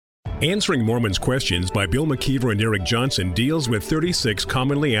Answering Mormons Questions by Bill McKeever and Eric Johnson deals with 36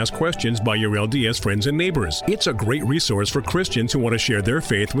 commonly asked questions by your LDS friends and neighbors. It's a great resource for Christians who want to share their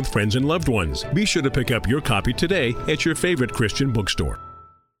faith with friends and loved ones. Be sure to pick up your copy today at your favorite Christian bookstore.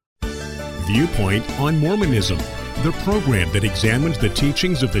 Viewpoint on Mormonism, the program that examines the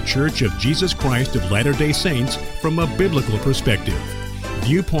teachings of the Church of Jesus Christ of Latter-day Saints from a biblical perspective.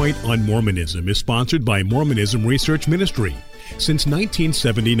 Viewpoint on Mormonism is sponsored by Mormonism Research Ministry. Since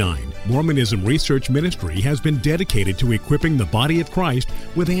 1979, Mormonism Research Ministry has been dedicated to equipping the body of Christ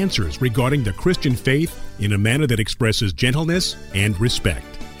with answers regarding the Christian faith in a manner that expresses gentleness and respect.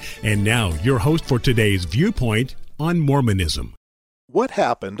 And now, your host for today's Viewpoint on Mormonism. What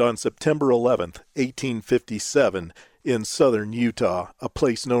happened on September 11th, 1857, in southern Utah, a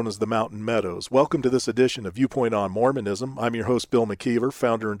place known as the Mountain Meadows? Welcome to this edition of Viewpoint on Mormonism. I'm your host, Bill McKeever,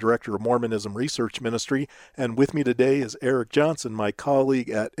 founder and director of Mormonism Research Ministry, and with me today is Eric Johnson, my colleague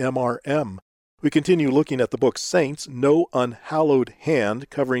at MRM. We continue looking at the book Saints, No Unhallowed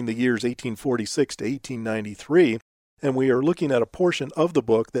Hand, covering the years 1846 to 1893. And we are looking at a portion of the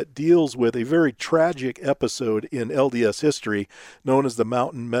book that deals with a very tragic episode in LDS history known as the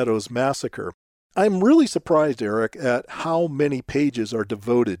Mountain Meadows Massacre. I'm really surprised, Eric, at how many pages are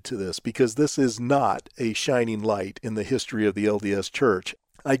devoted to this, because this is not a shining light in the history of the LDS Church.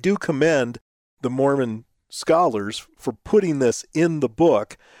 I do commend the Mormon scholars for putting this in the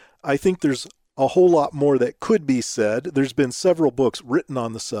book. I think there's a whole lot more that could be said. There's been several books written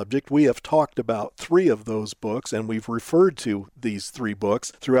on the subject. We have talked about 3 of those books, and we've referred to these 3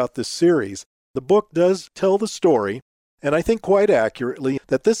 books throughout this series. The book does tell the story, and I think quite accurately,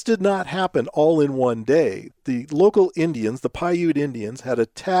 that this did not happen all in one day. The local Indians, the Paiute Indians, had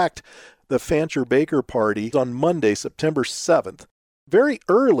attacked the Fancher-Baker party on Monday, September 7th. Very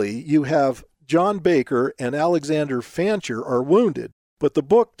early, you have John Baker and Alexander Fancher are wounded. But the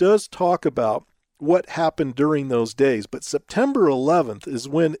book does talk about what happened during those days. But September 11th is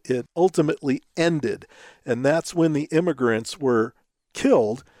when it ultimately ended. And that's when the immigrants were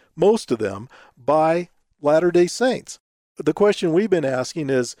killed, most of them, by Latter-day Saints. The question we've been asking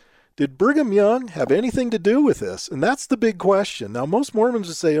is, did Brigham Young have anything to do with this? And that's the big question. Now, most Mormons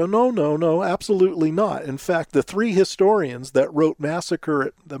would say, oh, no, absolutely not. In fact, the 3 historians that wrote Massacre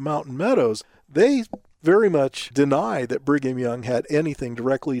at the Mountain Meadows, they very much deny that Brigham Young had anything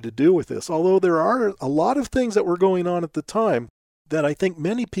directly to do with this, although there are a lot of things that were going on at the time that I think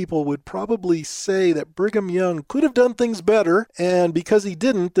many people would probably say that Brigham Young could have done things better, and because he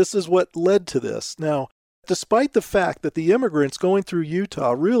didn't, this is what led to this. Now, despite the fact that the immigrants going through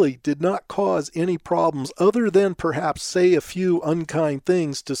Utah really did not cause any problems other than perhaps say a few unkind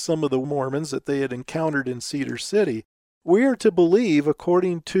things to some of the Mormons that they had encountered in Cedar City, we are to believe,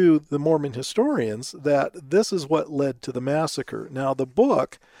 according to the Mormon historians, that this is what led to the massacre. Now, the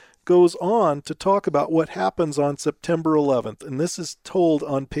book goes on to talk about what happens on September 11th, and this is told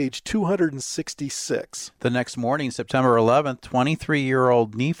on page 266. The next morning, September 11th,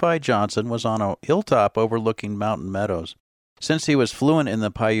 23-year-old Nephi Johnson was on a hilltop overlooking Mountain Meadows. Since he was fluent in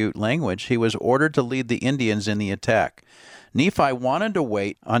the Paiute language, he was ordered to lead the Indians in the attack. Nephi wanted to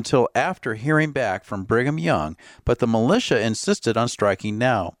wait until after hearing back from Brigham Young, but the militia insisted on striking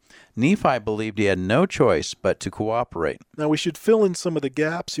now. Nephi believed he had no choice but to cooperate. Now, we should fill in some of the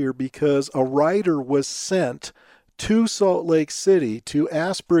gaps here because a writer was sent to Salt Lake City to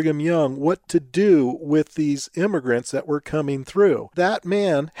ask Brigham Young what to do with these immigrants that were coming through. That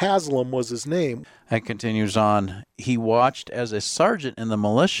man, Haslam was his name. It continues on. He watched as a sergeant in the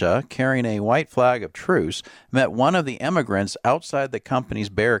militia, carrying a white flag of truce, met one of the immigrants outside the company's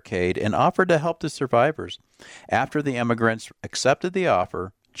barricade and offered to help the survivors. After the immigrants accepted the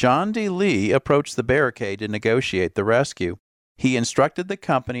offer, John D. Lee approached the barricade to negotiate the rescue. He instructed the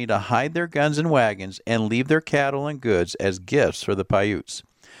company to hide their guns and wagons and leave their cattle and goods as gifts for the Paiutes.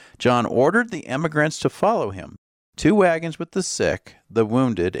 John ordered the immigrants to follow him. 2 wagons with the sick, the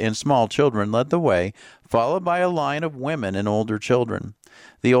wounded, and small children led the way, followed by a line of women and older children.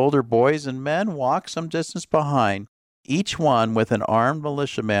 The older boys and men walked some distance behind, each one with an armed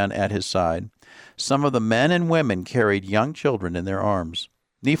militiaman at his side. Some of the men and women carried young children in their arms.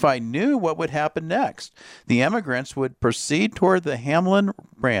 Nephi knew what would happen next. The immigrants would proceed toward the Hamlin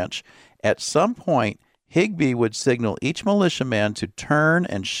Ranch. At some point, Higbee would signal each militiaman to turn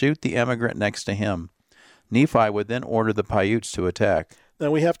and shoot the immigrant next to him. Nephi would then order the Paiutes to attack. Now,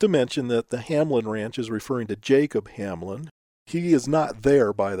 we have to mention that the Hamlin Ranch is referring to Jacob Hamlin. He is not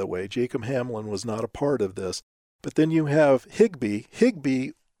there, by the way. Jacob Hamlin was not a part of this. But then you have Higbee.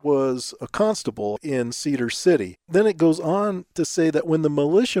 Higbee was a constable in Cedar City. Then it goes on to say that when the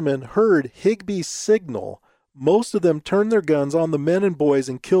militiamen heard Higbee's signal, most of them turned their guns on the men and boys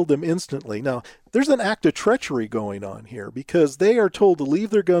and killed them instantly. Now, there's an act of treachery going on here because they are told to leave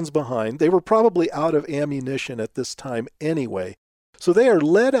their guns behind. They were probably out of ammunition at this time anyway. So they are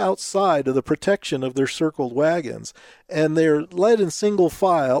led outside of the protection of their circled wagons, and they're led in single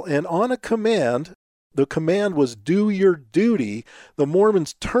file, and on a command, the command was do your duty, the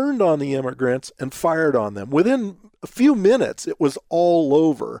Mormons turned on the immigrants and fired on them. Within a few minutes, it was all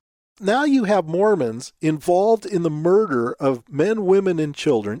over. Now you have Mormons involved in the murder of men, women, and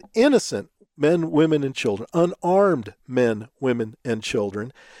children, innocent men, women, and children, unarmed men, women, and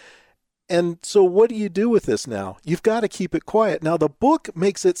children. And so what do you do with this now? You've got to keep it quiet. Now, the book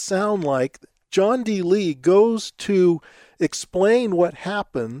makes it sound like John D. Lee goes to explain what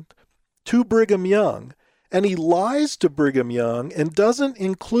happened to Brigham Young, and he lies to Brigham Young and doesn't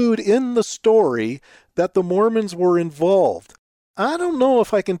include in the story that the Mormons were involved. I don't know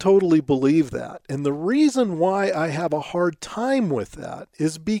if I can totally believe that. And the reason why I have a hard time with that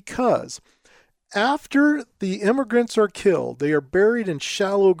is because after the immigrants are killed, they are buried in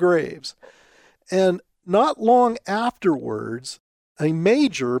shallow graves. And not long afterwards, a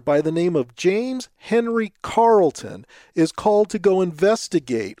major by the name of James Henry Carleton is called to go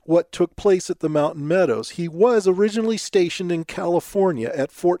investigate what took place at the Mountain Meadows. He was originally stationed in California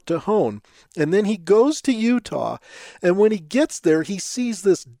at Fort Tejon, and then he goes to Utah, and when he gets there, he sees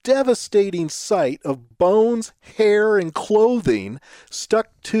this devastating sight of bones, hair, and clothing stuck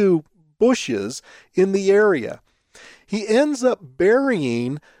to bushes in the area. He ends up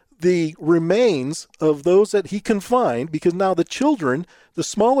burying the remains of those that he can find, because now the children, the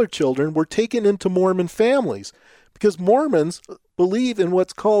smaller children, were taken into Mormon families, because Mormons believe in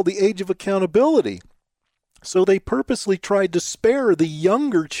what's called the age of accountability. So they purposely tried to spare the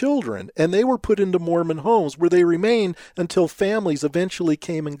younger children, and they were put into Mormon homes where they remained until families eventually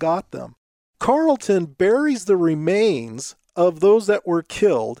came and got them. Carleton buries the remains of those that were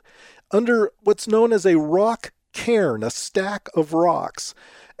killed under what's known as a rock cairn, a stack of rocks.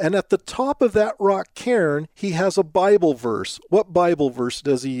 And at the top of that rock cairn, he has a Bible verse. What Bible verse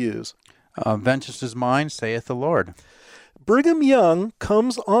does he use? Vengeance is mine, saith the Lord. Brigham Young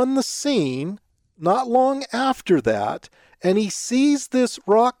comes on the scene not long after that, and he sees this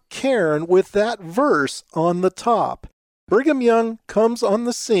rock cairn with that verse on the top. Brigham Young comes on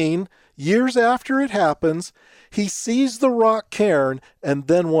the scene years after it happens. He sees the rock cairn, and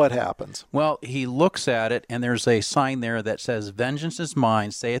then what happens? Well, he looks at it, and there's a sign there that says, Vengeance is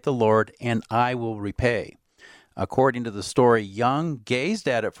mine, saith the Lord, and I will repay. According to the story, Young gazed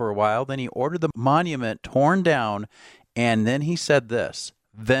at it for a while, then he ordered the monument torn down, and then he said this,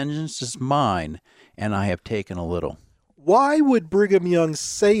 Vengeance is mine, and I have taken a little. Why would Brigham Young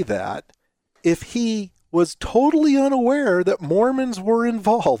say that if he was totally unaware that Mormons were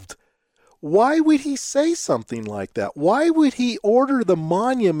involved? Why would he say something like that? Why would he order the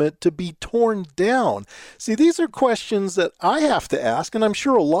monument to be torn down? See, these are questions that I have to ask, and I'm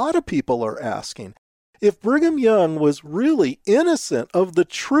sure a lot of people are asking. If Brigham Young was really innocent of the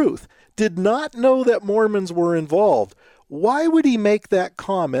truth, did not know that Mormons were involved, why would he make that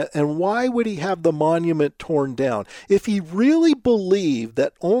comment, and why would he have the monument torn down? If he really believed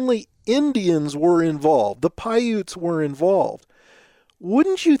that only Indians were involved, the Paiutes were involved,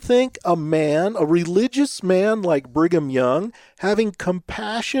 wouldn't you think a man, a religious man like Brigham Young, having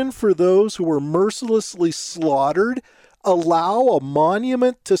compassion for those who were mercilessly slaughtered, allow a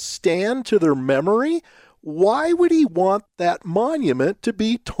monument to stand to their memory? Why would he want that monument to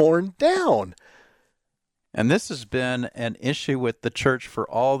be torn down? And this has been an issue with the church for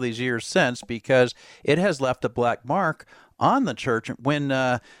all these years since, because it has left a black mark on the church. When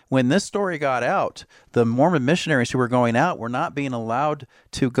this story got out, the Mormon missionaries who were going out were not being allowed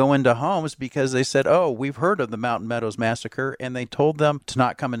to go into homes because they said, oh, we've heard of the Mountain Meadows Massacre, and they told them to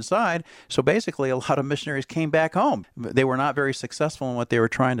not come inside. So basically, a lot of missionaries came back home. They were not very successful in what they were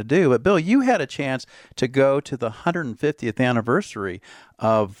trying to do. But Bill, you had a chance to go to the 150th anniversary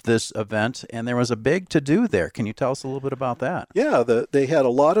of this event, and there was a big to-do there. Can you tell us a little bit about that? Yeah, they had a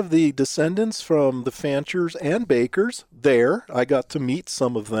lot of the descendants from the Fanchers and Bakers there. I got to meet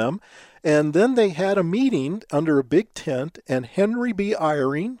some of them. And then they had a meeting under a big tent, and Henry B.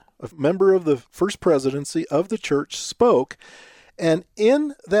 Eyring, a member of the first presidency of the church, spoke. And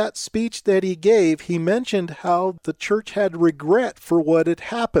in that speech that he gave, he mentioned how the church had regret for what had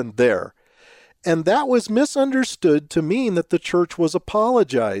happened there. And that was misunderstood to mean that the church was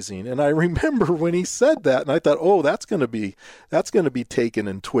apologizing. And I remember when he said that, and I thought, oh, that's going to be taken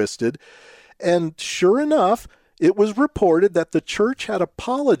and twisted. And sure enough, It was reported that the church had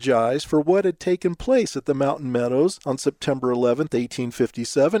apologized for what had taken place at the Mountain Meadows on September 11th,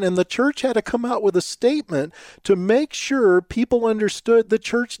 1857, and the church had to come out with a statement to make sure people understood the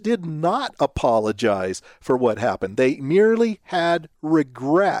church did not apologize for what happened. They merely had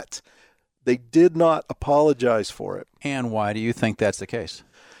regret. They did not apologize for it. And why do you think that's the case?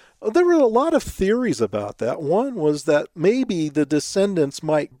 There were a lot of theories about that. One was that maybe the descendants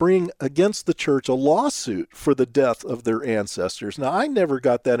might bring against the church a lawsuit for the death of their ancestors. Now, I never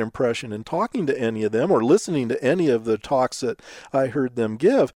got that impression in talking to any of them or listening to any of the talks that I heard them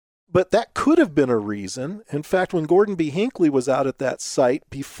give. But that could have been a reason. In fact, when Gordon B. Hinckley was out at that site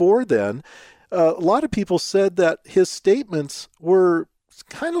before then, a lot of people said that his statements were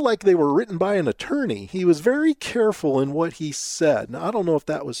kind of like they were written by an attorney. He was very careful in what he said. Now, I don't know if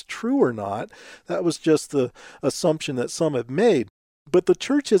that was true or not. That was just the assumption that some have made. But the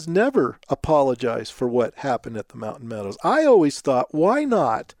church has never apologized for what happened at the Mountain Meadows. I always thought, why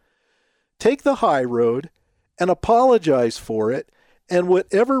not take the high road and apologize for it, and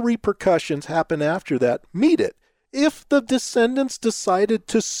whatever repercussions happen after that, meet it. If the descendants decided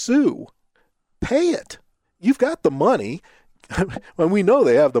to sue, pay it. You've got the money. When we know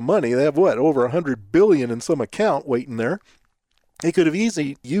they have the money, they have over $100 billion in some account waiting there. They could have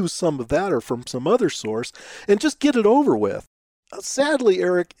easily used some of that or from some other source and just get it over with. Sadly,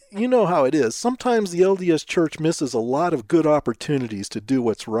 Eric, you know how it is. Sometimes the LDS Church misses a lot of good opportunities to do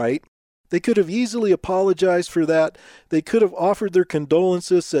what's right. They could have easily apologized for that. They could have offered their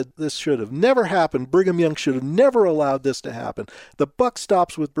condolences, said this should have never happened. Brigham Young should have never allowed this to happen. The buck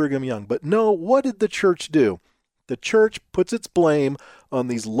stops with Brigham Young. But no, what did the church do? The church puts its blame on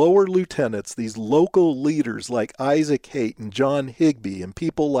these lower lieutenants, these local leaders like Isaac Haight and John Higbee and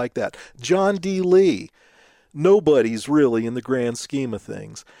people like that. John D. Lee. Nobody's really in the grand scheme of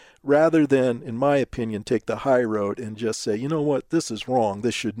things. Rather than, in my opinion, take the high road and just say, you know what, this is wrong.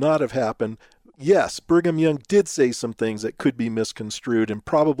 This should not have happened. Yes, Brigham Young did say some things that could be misconstrued and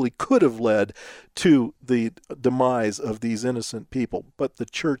probably could have led to the demise of these innocent people, but the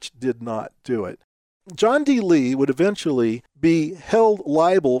church did not do it. John D. Lee would eventually be held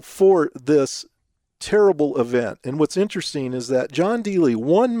liable for this terrible event. And what's interesting is that John D. Lee,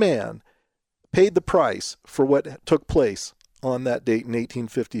 one man, paid the price for what took place on that date in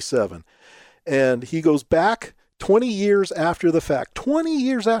 1857. And he goes back 20 years after the fact,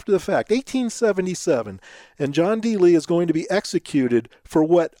 1877, and John D. Lee is going to be executed for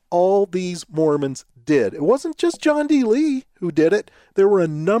what all these Mormons did. It wasn't just John D. Lee who did it. There were a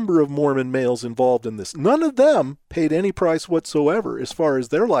number of Mormon males involved in this. None of them paid any price whatsoever as far as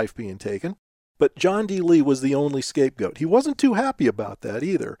their life being taken, but John D. Lee was the only scapegoat. He wasn't too happy about that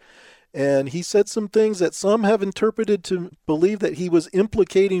either. And he said some things that some have interpreted to believe that he was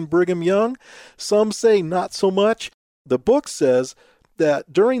implicating Brigham Young. Some say not so much. The book says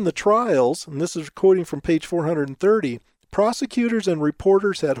that during the trials, and this is quoting from page 430, prosecutors and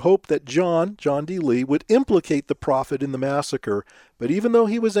reporters had hoped that John D. Lee, would implicate the prophet in the massacre, but even though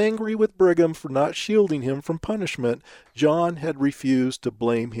he was angry with Brigham for not shielding him from punishment, John had refused to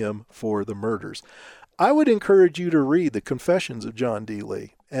blame him for the murders. I would encourage you to read the Confessions of John D.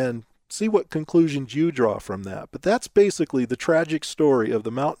 Lee and see what conclusions you draw from that. But that's basically the tragic story of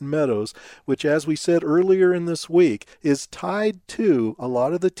the Mountain Meadows, which, as we said earlier in this week, is tied to a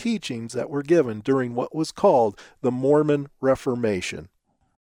lot of the teachings that were given during what was called the Mormon Reformation.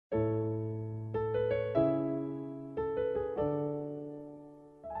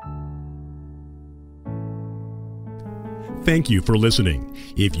 Thank you for listening.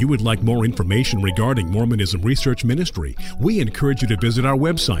 If you would like more information regarding Mormonism Research Ministry, we encourage you to visit our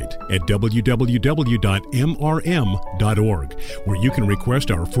website at www.mrm.org, where you can request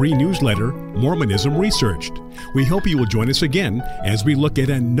our free newsletter, Mormonism Researched. We hope you will join us again as we look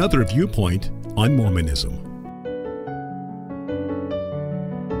at another viewpoint on Mormonism.